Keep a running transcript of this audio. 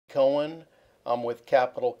Cohen. I'm with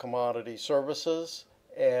Capital Commodity Services,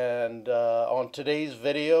 and on today's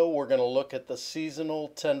video we're going to look at the seasonal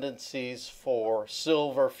tendencies for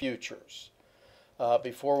silver futures.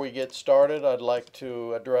 Before we get started, I'd like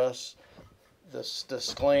to address this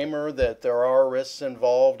disclaimer that there are risks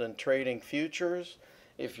involved in trading futures.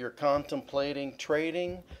 If you're contemplating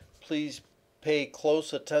trading, please pay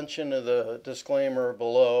close attention to the disclaimer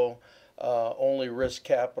below. Only risk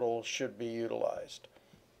capital should be utilized.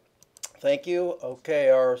 Thank you. Okay,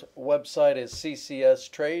 our website is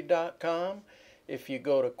ccstrade.com. If you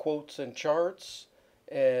go to quotes and charts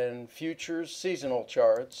and futures seasonal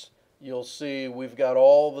charts, you'll see we've got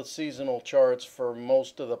all the seasonal charts for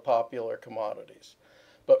most of the popular commodities.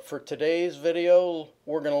 But for today's video,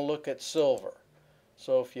 we're going to look at silver.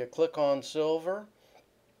 So if you click on silver,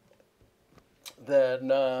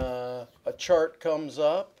 then a chart comes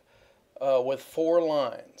up with 4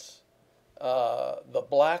 lines. The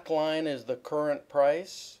black line is the current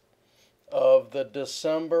price of the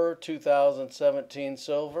December 2017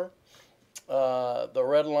 silver. The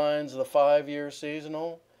red line's the 5-year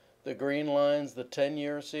seasonal. The green line's the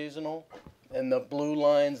 10-year seasonal. And the blue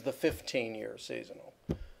line's the 15-year seasonal.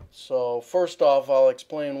 So first off, I'll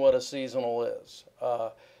explain what a seasonal is.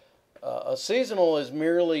 A seasonal is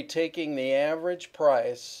merely taking the average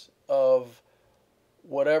price of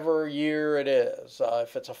whatever year it is.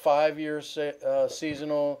 If it's a 5-year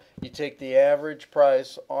seasonal, you take the average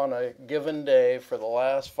price on a given day for the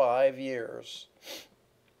last 5 years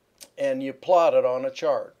and you plot it on a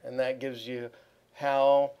chart, and that gives you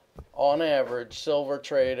how on average silver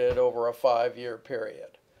traded over a 5-year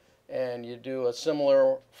period. And you do a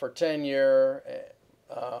similar for 10-year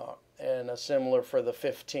and a similar for the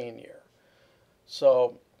 15-year.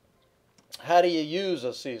 So how do you use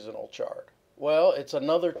a seasonal chart? Well, it's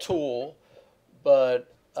another tool,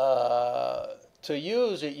 but to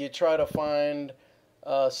use it, you try to find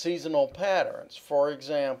seasonal patterns. For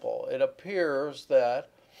example, it appears that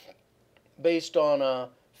based on a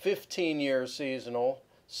 15-year seasonal,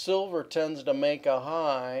 silver tends to make a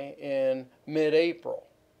high in mid-April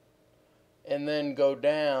and then go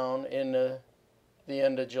down in the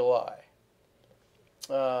end of July.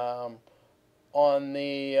 On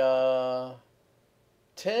the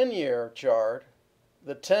 10-year chart,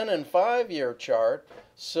 the 10 and 5-year chart,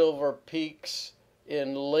 silver peaks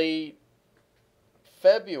in late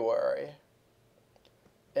February,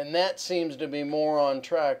 and that seems to be more on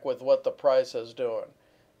track with what the price is doing.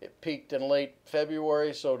 It peaked in late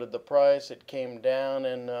February, so did the price. It came down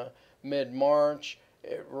in mid-March.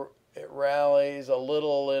 It rallies a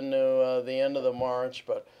little into the end of the March,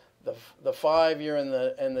 but the 5-year and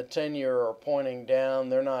the 10-year are pointing down.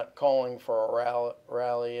 They're not calling for a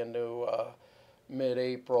rally into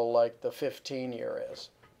mid-April like the 15-year is.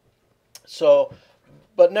 So,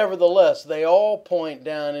 but nevertheless, they all point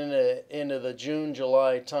down into the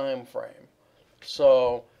June-July time frame.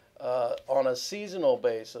 So, on a seasonal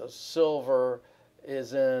basis, silver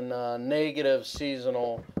is in negative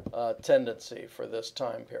seasonal tendency for this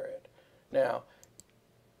time period. Now,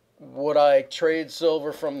 would I trade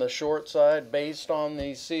silver from the short side based on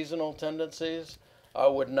these seasonal tendencies? I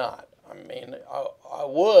would not. I mean,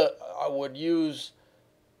 I would use,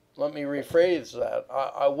 let me rephrase that.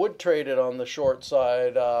 I would trade it on the short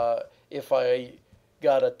side if I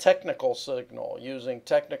got a technical signal, using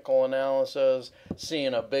technical analysis,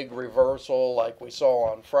 seeing a big reversal like we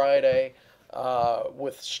saw on Friday,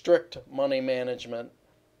 with strict money management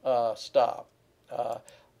stop.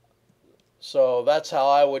 So that's how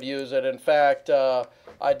I would use it. In fact,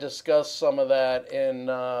 I discussed some of that in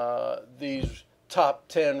these top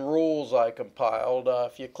 10 rules I compiled.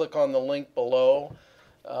 If you click on the link below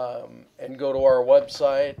and go to our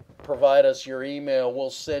website, provide us your email, we'll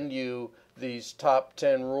send you these top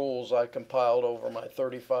 10 rules I compiled over my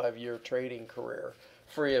 35-year trading career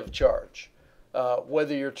free of charge.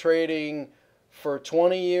 Whether you're trading for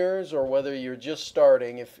 20 years or whether you're just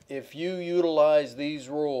starting, if you utilize these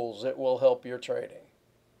rules, it will help your trading.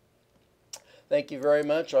 Thank you very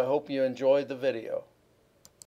much. I hope you enjoyed the video.